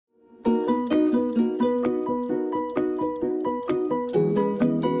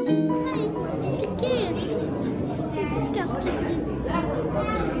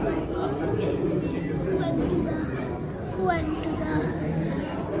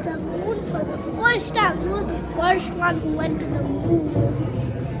the moon for the first time. He was the first one who went to the moon.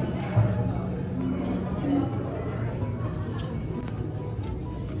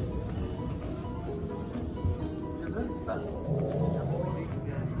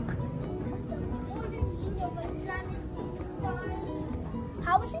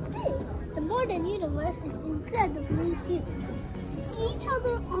 How is it made? The modern universe is incredibly huge. Each of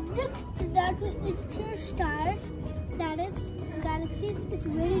the objects that we enter stars, planets, galaxies is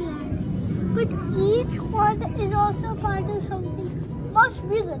very large. But each one is also part of something much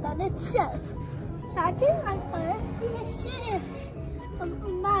bigger than itself. Starting on Earth, a series of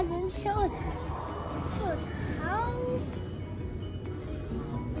imagines shows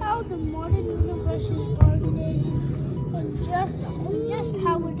how the modern universe is organized and just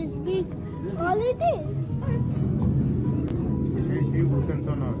how it is big all it is. Oceans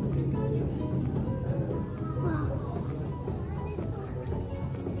on Earth.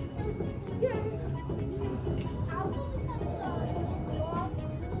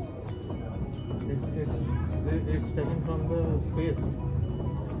 It's taken from the space.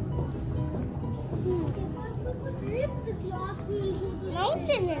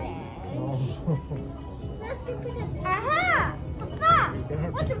 Mountain. No. Aha! Papa!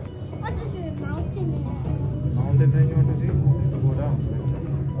 What is a mountain? Mountain range you want to see? Go down.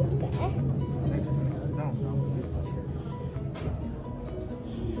 Okay. Down.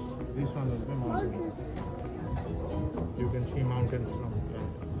 This one is the mountain. You can see mountains from there.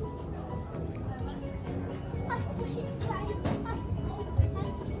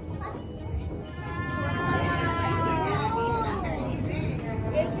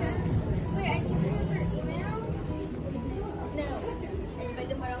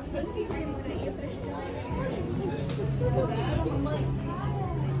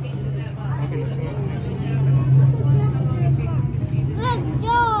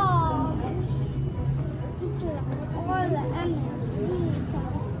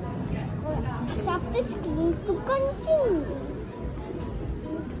 Stop the screen to continue.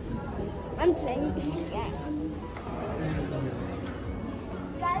 I'm playing this game.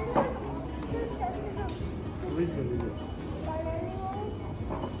 Which video?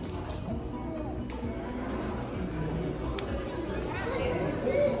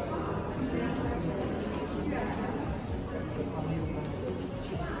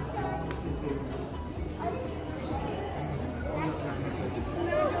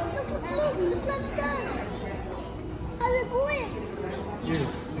 Look at that. How's it going? Yes.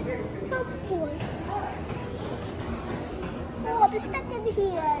 So cool. Oh, I'm stuck in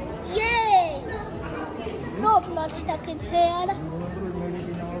here. Yay! No, I'm not stuck in here.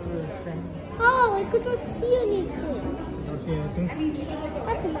 Oh, I could not see anything. Not see anything?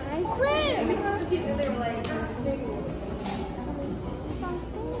 That's Minecraft.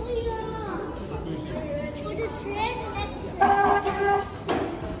 But it's red and it's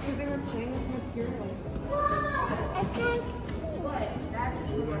Because they were playing with material. I can't.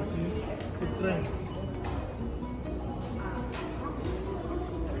 It's red.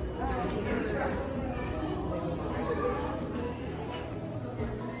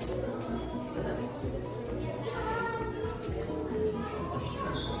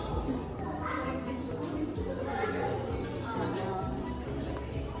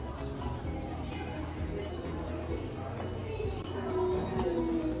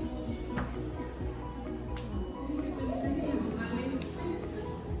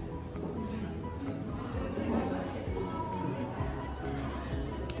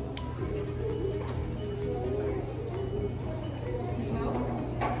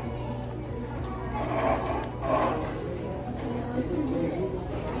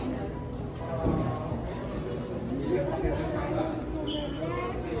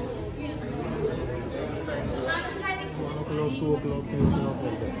 o'clock, 2 o'clock, 3 o'clock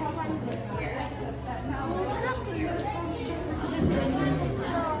like that.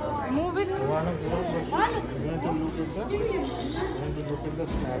 Move it. 1 o'clock, but you have to look at the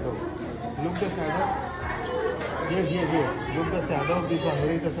shadow. Look the shadow. Yes. Look the shadow of this one.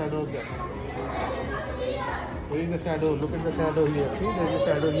 Where is the shadow of that? Where is the shadow? Look at the shadow here. See, there is a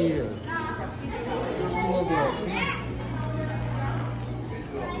shadow here. Over there. See?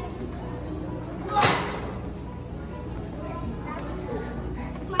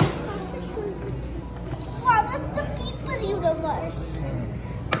 Wow, that's the people universe.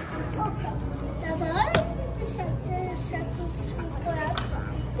 Okay. Now the Earth is the center, circles super out.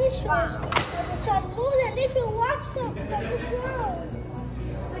 This shows how the sun moves, and if you watch from the ground.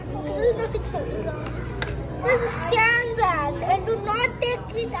 Okay, there's nothing from the ground. There's a scan badge, and do not take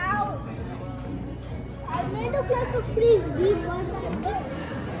it out. I made up like a frisbee one like this.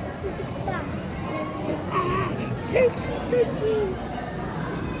 Circle.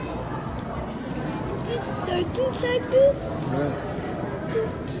 Yeah.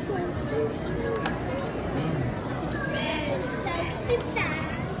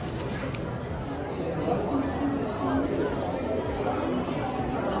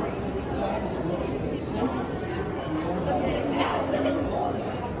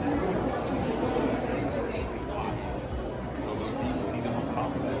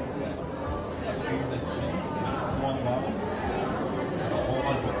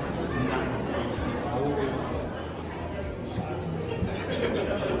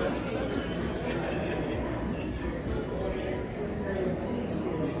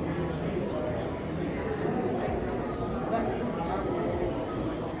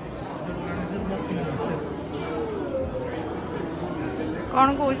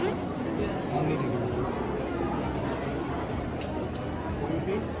 कौन कौन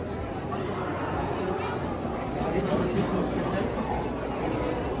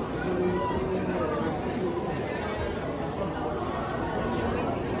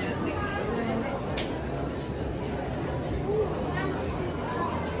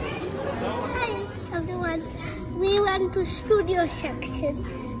We went to studio section,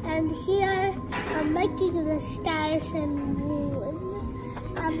 and here I'm making the stars and moon.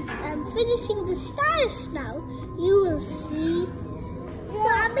 I'm finishing the stars now. You will see. So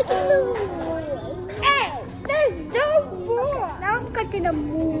I'm making the moon. Hey, there's no moon. Now I'm cutting a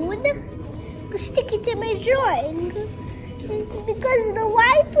moon to stick it in my drawing. Because the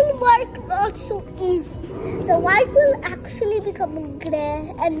white will work not so easy. The white will actually become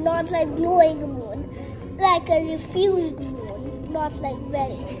gray and not like glowing moon. Like a refused moon, not like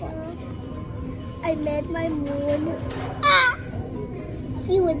very far. I made my moon. Ah!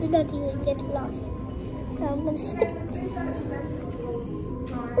 Phew, I did not even get lost. Now I'm gonna stick it.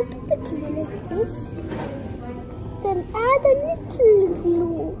 Open the glue like this. Then add a little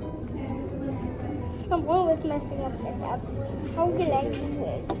glue. I'm always messing up like that. How can I do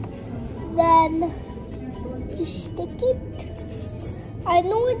it? Then you stick it. I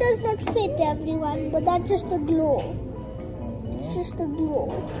know it does not fit everyone, but that's just a glow. It's just a glow.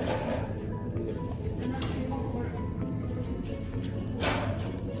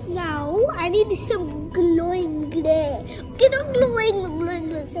 Now I need some glowing gray. Get on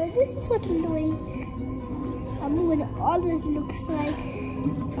glowing. So this is what I'm doing. A moon always looks like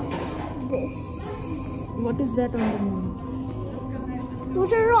this. What is that on the moon?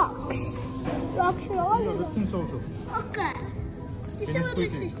 Those are rocks. Rocks are all No, this thing's also. okay. This is Can you what my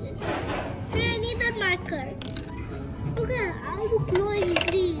squeeze it? sister. Hey, I need that marker. Okay, I'll do glowing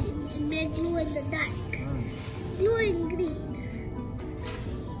green and make glue in the dark. Glowing green.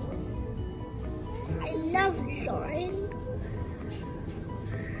 I love drawing.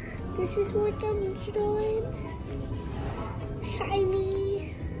 This is what I'm drawing.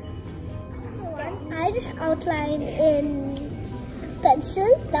 Shiny. I just outlined in pencil.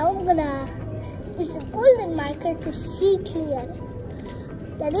 Now I'm gonna use a golden marker to see clear.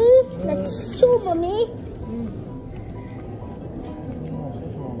 Ready? Let's show mommy.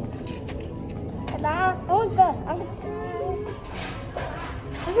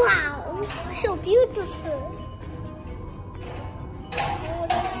 Wow, so beautiful.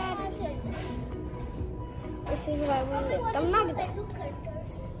 This is why we lived. I'm not there.